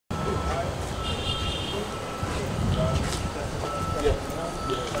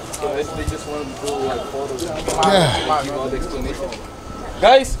guys. They just want to do like photos. Yeah. Give all the explanation.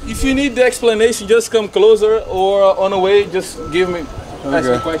 Guys, if you need the explanation, just come closer, or on the way, just give me ask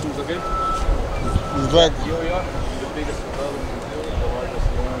me questions, okay? Here we are, the biggest favela in Brazil, the largest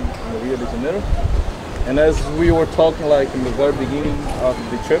one in Rio de Janeiro. And as we were talking like in the very beginning of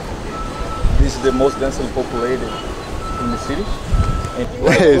the trip, this is the most densely populated in the city.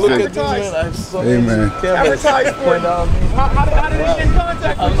 Look at this man, I have so many cameras point out me. How did they get in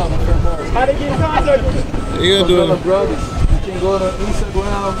contact with you? How did they get in contact with you? You can go to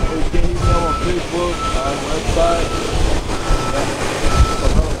Instagram, or you can hit me on Facebook, on the website.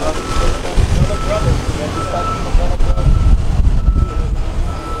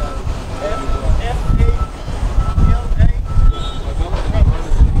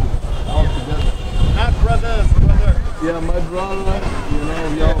 Not brothers, brother. Yeah, my brother, you know,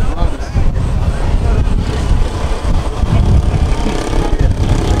 we all brothers.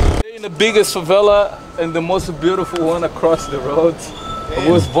 In the biggest favela and the most beautiful one across the road. I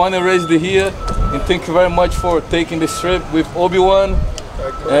was born and raised here, and thank you very much for taking this trip with Obi-Wan.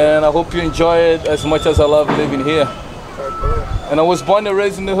 And I hope you enjoy it as much as I love living here. And I was born and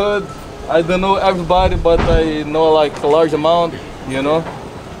raised in the hood. I don't know everybody, but I know like a large amount, you know.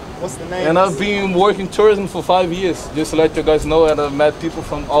 What's the name? And I've been working tourism for 5 years, just to let you guys know. And I've met people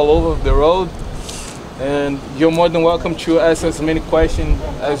from all over the road. And you're more than welcome to ask as many questions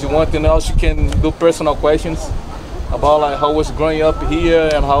as you want. And also you can do personal questions about like how I was growing up here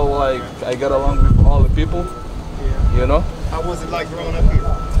and how like I got along with all the people, you know. How was it like growing up here?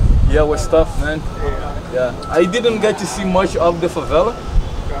 Yeah, it was tough, man. Yeah, I didn't get to see much of the favela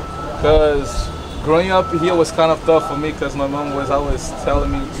because growing up here was kind of tough for me because my mom was always telling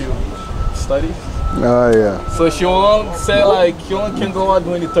me to study. Oh yeah. So she won't say like you only can go out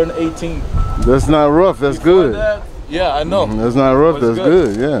when you turn 18. That's not rough. That's good. Yeah, I know. That's not rough. That's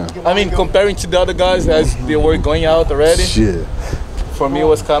good. Yeah. I mean, comparing to the other guys as they were going out already. Shit. For me, it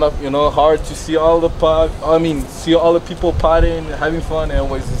was kind of, you know, hard to see all the see all the people partying, having fun, and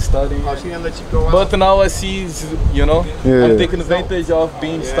always studying. Oh, she didn't let you go out. But now I see, you know, I'm taking advantage of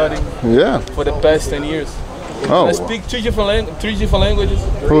being studying. Yeah. For the past 10 years. Oh. I speak three different languages.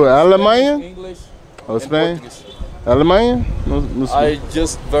 Who? Alemania? English. Oh, Spain. Alemania? No, I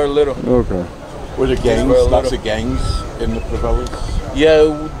just very little. Okay. Were there gangs? Lots of gangs in the favelas?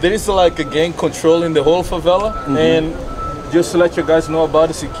 Yeah, there is like a gang controlling the whole favela, and just to let you guys know about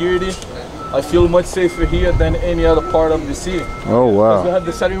the security, I feel much safer here than any other part of the city. Oh wow! We have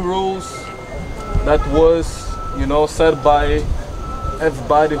the setting rules that was, you know, set by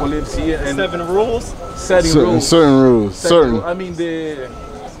everybody who lives here. And 7 rules. Setting rules. Certain rules. I mean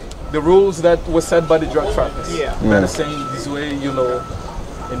the rules that was set by the drug traffickers. Yeah. That is saying this way, you know.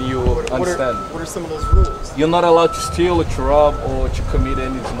 And you understand. What are some of those rules? You're not allowed to steal or to rob or to commit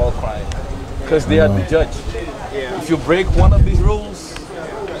any small crime because they are the judge. Yeah. If you break one of these rules,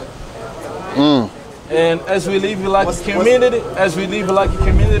 and as we live like a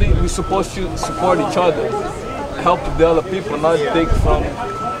community, we're supposed to support each other, help the other people, not take from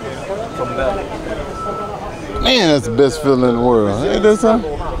them. Man, that's the best feeling in the world. Ain't that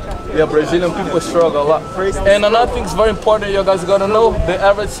something? Yeah, Brazilian people struggle a lot. And another thing is very important, you guys gotta know, the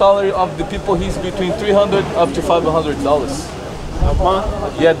average salary of the people is between $300 up to $500. A month?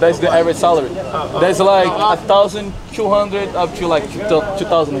 Yeah, that's the average salary. That's like 1,200 up to like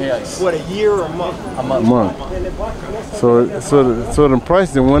 2,000 reais. What, a year or a month? A month. A month. So the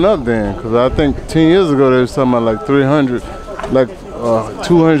price then went up then, because I think 10 years ago they was talking about like 300, like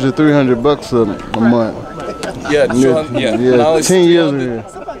 200 to 300 bucks a month. Yeah, 200, yeah. Now it's 10 years ago.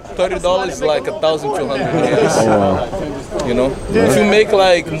 $30 is like 1,200 reais. Wow. You know, if you make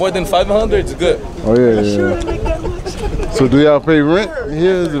like more than 500, it's good. Oh yeah. So do y'all pay rent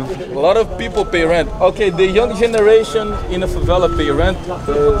here? A lot of people pay rent. Okay, the young generation in the favela pay rent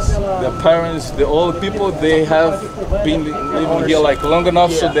because their parents, the old people, they have been living here like long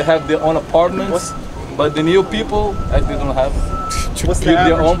enough, so they have their own apartments. But the new people, they don't have to build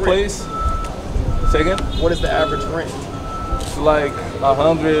their own place. Say again? What is the average rent? It's like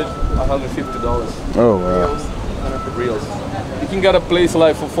 $100, $150. Oh wow. Reals. You can get a place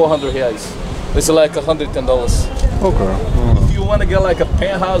like for 400 reais. It's like $110. Okay. If you want to get like a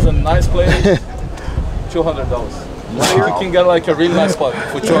penthouse, a nice place, $200. You can get like a really nice spot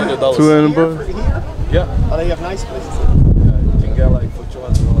for $200. $200? Yeah. Oh, they have nice places. Yeah, you can get like for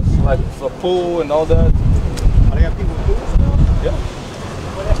 $200, like a pool and all that. Oh, they have people with pools now? Yeah.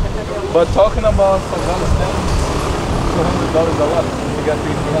 But talking about favela standards, $200 a lot. You got $300.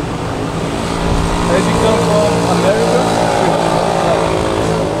 As you come from America, $300.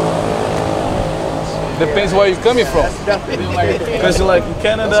 Depends where you're coming from. Because like in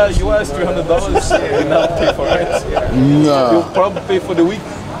Canada, US, $300, you not pay for rent. No. You'll probably pay for the week,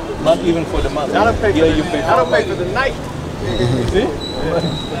 not even for the month. I don't pay for, yeah, you pay for I don't pay for the night. See?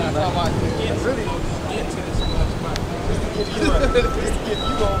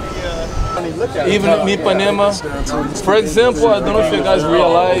 Even in Ipanema, for example, I don't know if you guys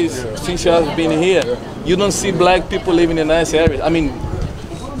realize, since you have been here, you don't see black people living in nice areas. I mean,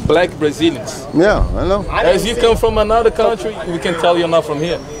 black Brazilians. Yeah, I know. As you come from another country, we can tell you're not from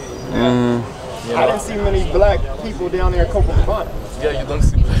here. I didn't see many black people down there in Copacabana. Yeah, you don't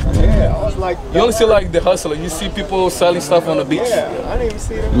see black. Yeah, I was like, You only see like the hustler. You see people selling stuff on the beach. yeah, I didn't even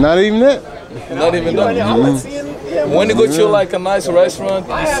see them. Not even that. Not even that. I was seeing, yeah, When you go to like a nice restaurant,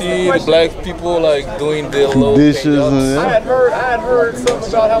 you see the black people like doing their low Dishes and I that. had heard something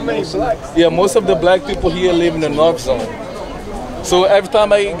about how many blacks. Yeah, most of the black people here live in the north zone. So every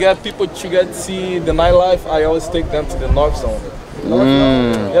time I get people to get to see the nightlife, I always take them to the north zone.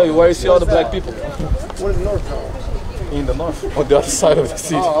 Yeah, where you see all the black people. What is North Zone? In the north, on the other side of the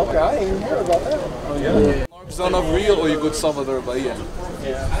city. Oh, okay, I didn't even hear about that. Yeah. North zone of Rio, or you go to Salvador, Bahia?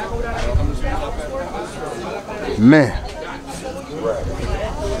 Man.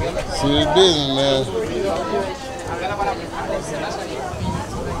 Serious business, man.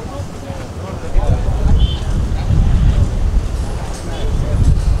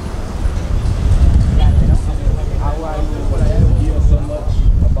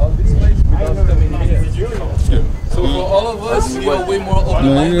 So for all of us, we are way more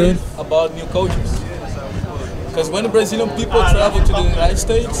open-minded about new cultures. Because when the Brazilian people travel to the United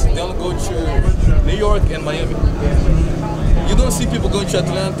States, they'll go to New York and Miami. You don't see people going to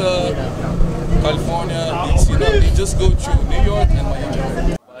Atlanta, California, DC, no, they just go to New York and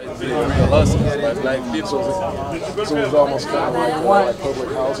Miami. By black people. So it was almost kind of like public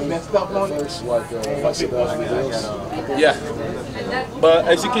housing at first, like Yeah, but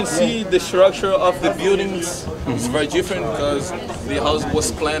as you can see, the structure of the buildings is very different because the house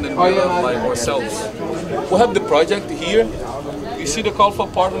was planned and built up by ourselves. We have the project here. You see the call for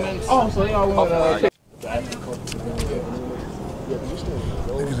apartments. Look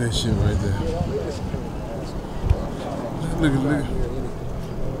at that shit right there. Look at.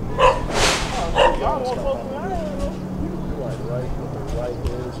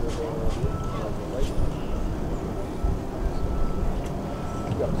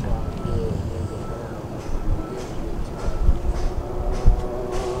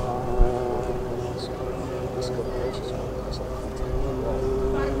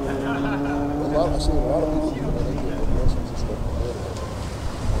 I've seen a lot of people when they get promotions and stuff like that.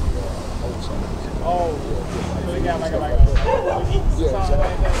 Oh, they got like a Yeah,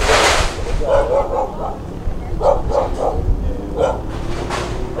 exactly.